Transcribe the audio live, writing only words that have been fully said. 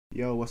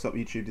Yo, what's up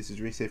YouTube? This is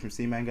Ryuushi from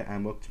C Manga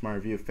and welcome to my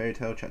review of Fairy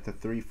Tail chapter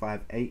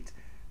 358,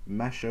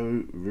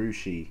 Mashou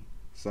Ryuushi.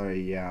 Sorry,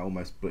 yeah, I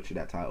almost butchered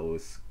that title.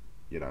 It's,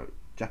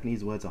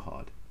 Japanese words are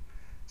hard.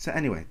 So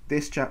anyway,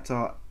 this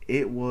chapter,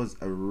 it was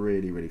a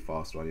really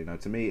fast one,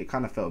 To me, it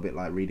kind of felt a bit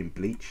like reading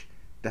Bleach.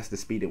 That's the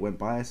speed it went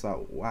by. It's like,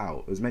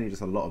 wow, it was mainly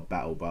just a lot of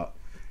battle, but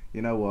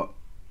you know what?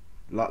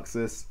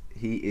 Laxus,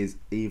 he is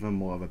even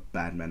more of a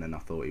bad man than I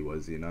thought he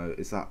was,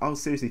 It's like, I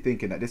was seriously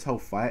thinking that this whole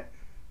fight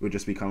would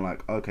just be kind of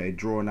like, okay,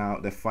 drawn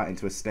out, they're fighting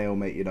to a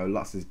stalemate,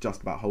 Lux is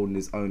just about holding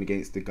his own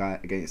against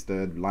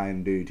the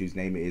lion dude whose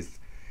name is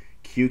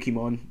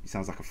Kyukimon. He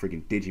sounds like a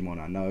friggin' Digimon,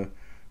 I know.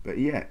 But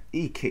yeah,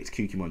 he kicked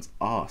Kyukimon's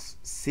ass.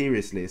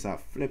 Seriously, it's like,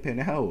 flipping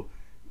hell.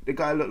 The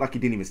guy looked like he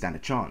didn't even stand a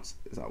chance.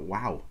 It's like,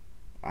 wow,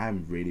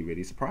 I'm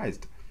really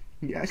surprised.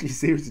 He actually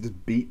seriously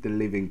just beat the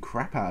living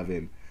crap out of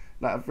him.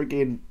 Like a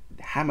friggin'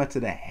 hammer to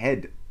the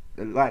head.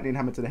 A lightning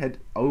hammer to the head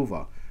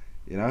over,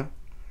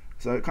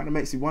 So it kind of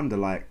makes you wonder,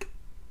 like,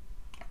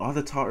 are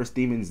the Tartarus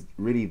demons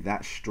really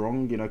that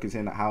strong,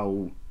 considering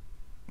how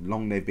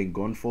long they've been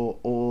gone for?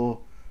 Or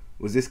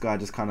was this guy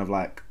just kind of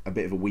like a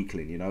bit of a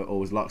weakling, Or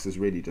was Laxus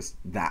really just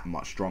that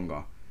much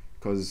stronger?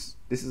 Because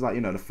this is like,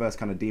 the first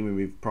kind of demon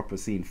we've proper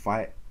seen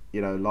fight.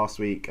 Last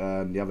week,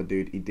 the other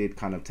dude, he did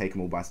kind of take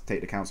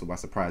the council by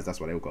surprise.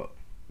 That's why they all got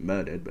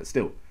murdered, but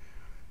still.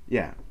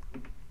 Yeah.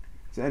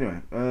 So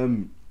anyway,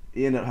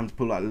 he ended up having to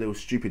pull like a little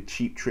stupid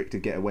cheap trick to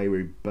get away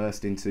where he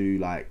burst into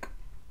like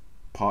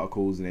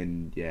particles and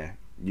then, yeah,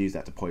 use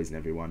that to poison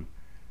everyone.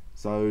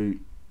 So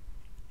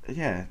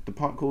yeah, the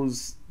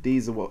particles,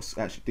 these are what's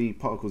actually, the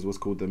particles was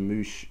called the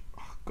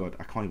God,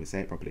 I can't even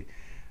say it properly,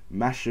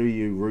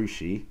 Mashou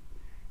Ryuushi.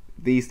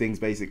 These things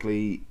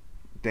basically,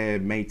 they're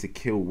made to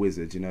kill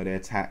wizards, they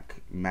attack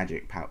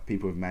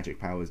people with magic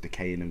powers,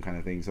 decaying them kind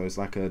of thing. So it's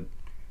like a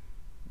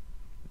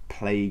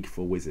plague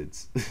for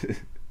wizards.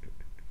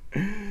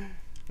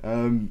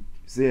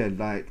 So yeah,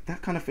 like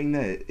that kind of thing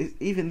there,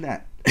 even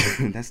that,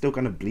 that's still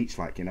kind of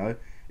Bleach-like,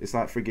 It's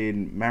like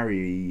friggin'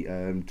 Mary,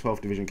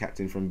 12th Division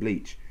captain from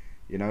Bleach.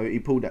 He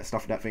pulled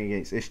that thing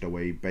against Ishtar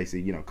where he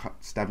basically,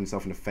 stabbed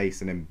himself in the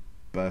face and then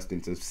burst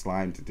into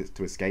slime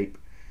to escape.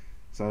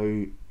 So,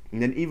 and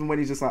then even when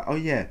he's just like, oh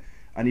yeah,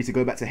 I need to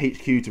go back to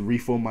HQ to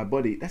reform my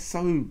body. That's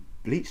so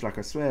Bleach-like,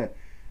 I swear.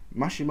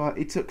 Mashima,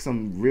 he took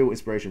some real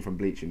inspiration from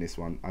Bleach in this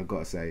one, I've got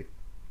to say.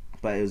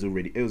 But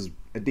it was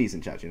a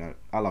decent chapter,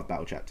 I love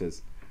battle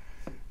chapters.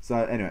 So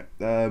anyway,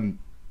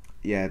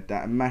 yeah,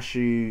 that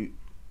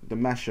the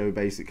Mashou,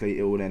 basically,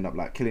 it will end up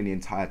like killing the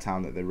entire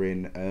town that they're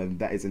in.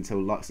 That is until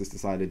Laxus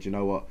decided, you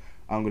know what,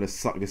 I'm gonna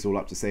suck this all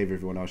up to save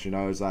everyone else.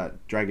 It's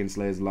like Dragon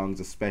Slayer's lungs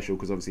are special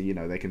because obviously,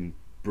 they can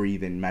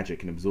breathe in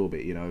magic and absorb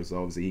it. So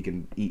obviously he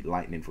can eat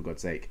lightning, for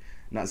God's sake.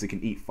 Natsu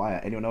can eat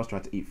fire. Anyone else try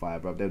to eat fire,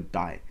 bro, they'll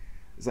die.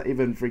 It's like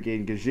even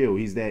freaking Gajil,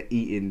 he's there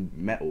eating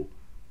metal.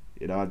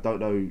 I don't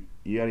know.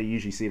 You only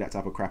usually see that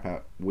type of crap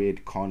at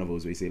weird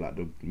carnivals where you see like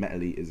the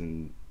metal eaters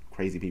and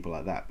crazy people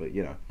like that. But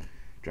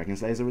Dragon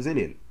Slayers are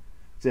resilient.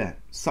 So yeah,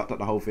 sucked up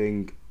the whole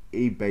thing.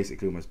 He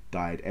basically almost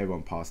died.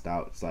 Everyone passed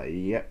out. It's like,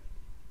 yep.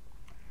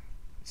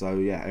 So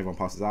yeah, everyone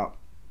passes out.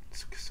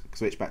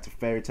 Switch back to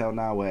Fairy Tail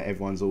now, where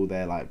everyone's all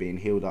there like being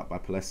healed up by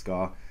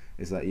Poleskar.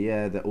 It's like,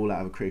 yeah, they're all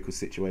out of a critical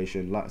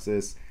situation.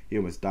 Luxus, he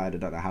almost died. I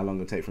don't know how long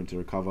it'll take for him to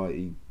recover.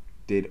 He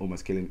did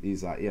almost kill him.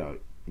 He's like,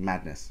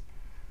 madness.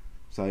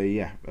 So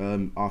yeah,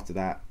 after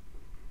that,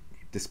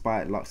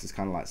 despite Luxus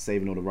kind of like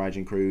saving all the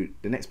Raijin crew,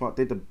 the next part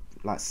did a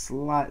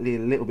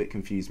little bit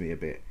confuse me a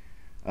bit.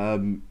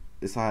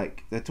 It's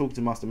like they're talking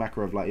to Master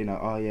Makarov like,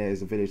 oh yeah,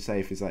 is the village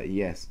safe? He's like,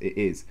 yes, it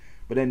is.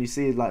 But then you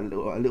see like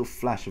a little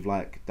flash of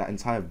like that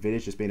entire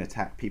village just being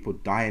attacked, people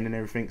dying and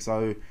everything.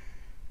 So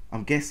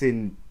I'm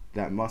guessing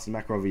that Master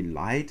Makarov, he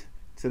lied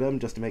to them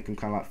just to make them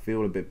kind of like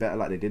feel a bit better,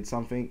 like they did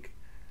something.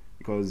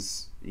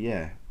 Because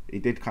yeah, he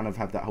did kind of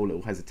have that whole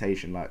little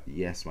hesitation, like,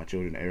 yes, my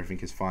children, everything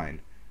is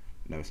fine.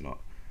 No, it's not.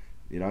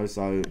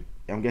 So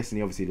I'm guessing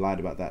he obviously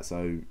lied about that,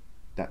 so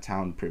that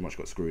town pretty much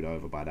got screwed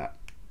over by that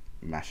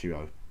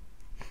Mashou.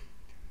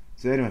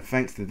 So anyway,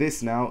 thanks to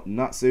this now,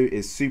 Natsu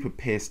is super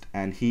pissed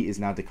and he is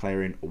now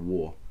declaring a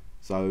war.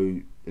 So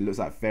it looks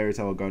like Fairy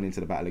Tail are going into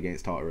the battle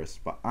against Tartarus,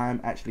 but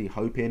I'm actually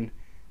hoping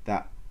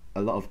that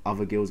a lot of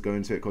other guilds go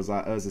into it, because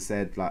like Urza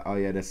said, like, oh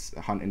yeah,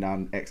 they're hunting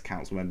down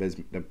ex-council members,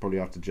 they're probably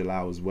after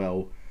Jalal as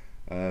well.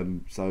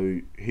 So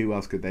who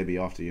else could they be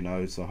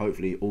after, So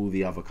hopefully all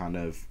the other kind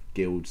of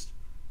guilds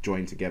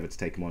join together to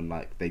take them on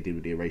like they did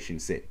with the Eurasian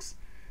 6.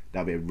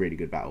 That'll be a really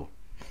good battle.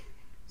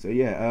 So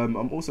yeah, I'm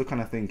also kind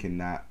of thinking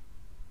that,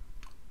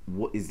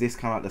 what is this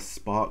kind of like the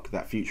spark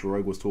that Future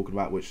Rogue was talking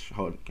about, which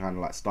kind of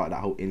like started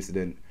that whole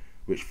incident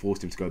which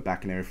forced him to go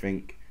back and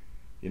everything,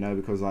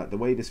 because like the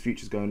way this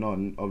future's going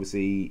on,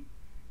 obviously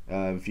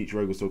Future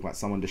Rogue was talking about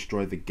someone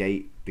destroyed the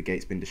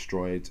gate's been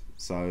destroyed.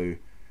 So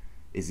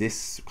is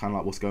this kind of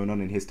like what's going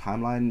on in his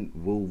timeline?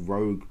 Will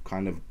Rogue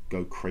kind of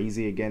go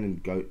crazy again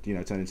and go,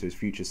 turn into his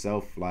future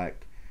self?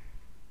 Like,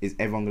 is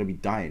everyone going to be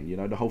dying?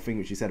 The whole thing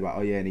which he said about,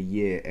 oh yeah, in a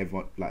year,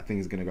 everyone, like,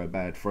 things are going to go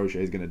bad, Frosha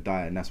is going to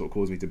die, and that's what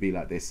caused me to be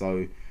like this.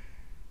 So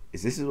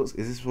is this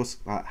what's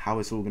like how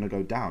it's all gonna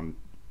go down?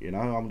 You know,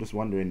 I'm just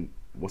wondering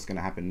what's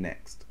gonna happen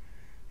next.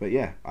 But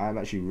yeah, I'm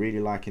actually really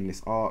liking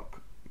this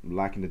arc. I'm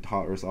liking the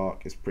Tartarus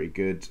arc. It's pretty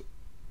good.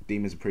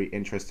 Demons are pretty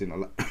interesting.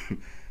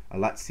 I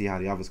like to see how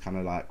the others kind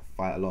of like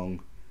fight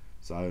along.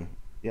 So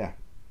yeah,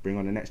 bring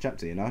on the next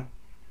chapter, you know.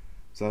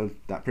 So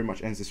that pretty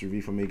much ends this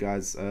review for me,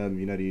 guys.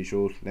 You know the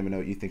usual. Let me know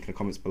what you think in the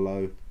comments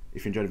below.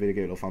 If you enjoyed the video,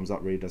 give it a little thumbs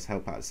up. Really does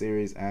help out the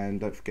series. And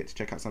don't forget to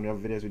check out some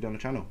of the other videos we do on the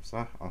channel.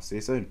 So I'll see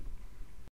you soon.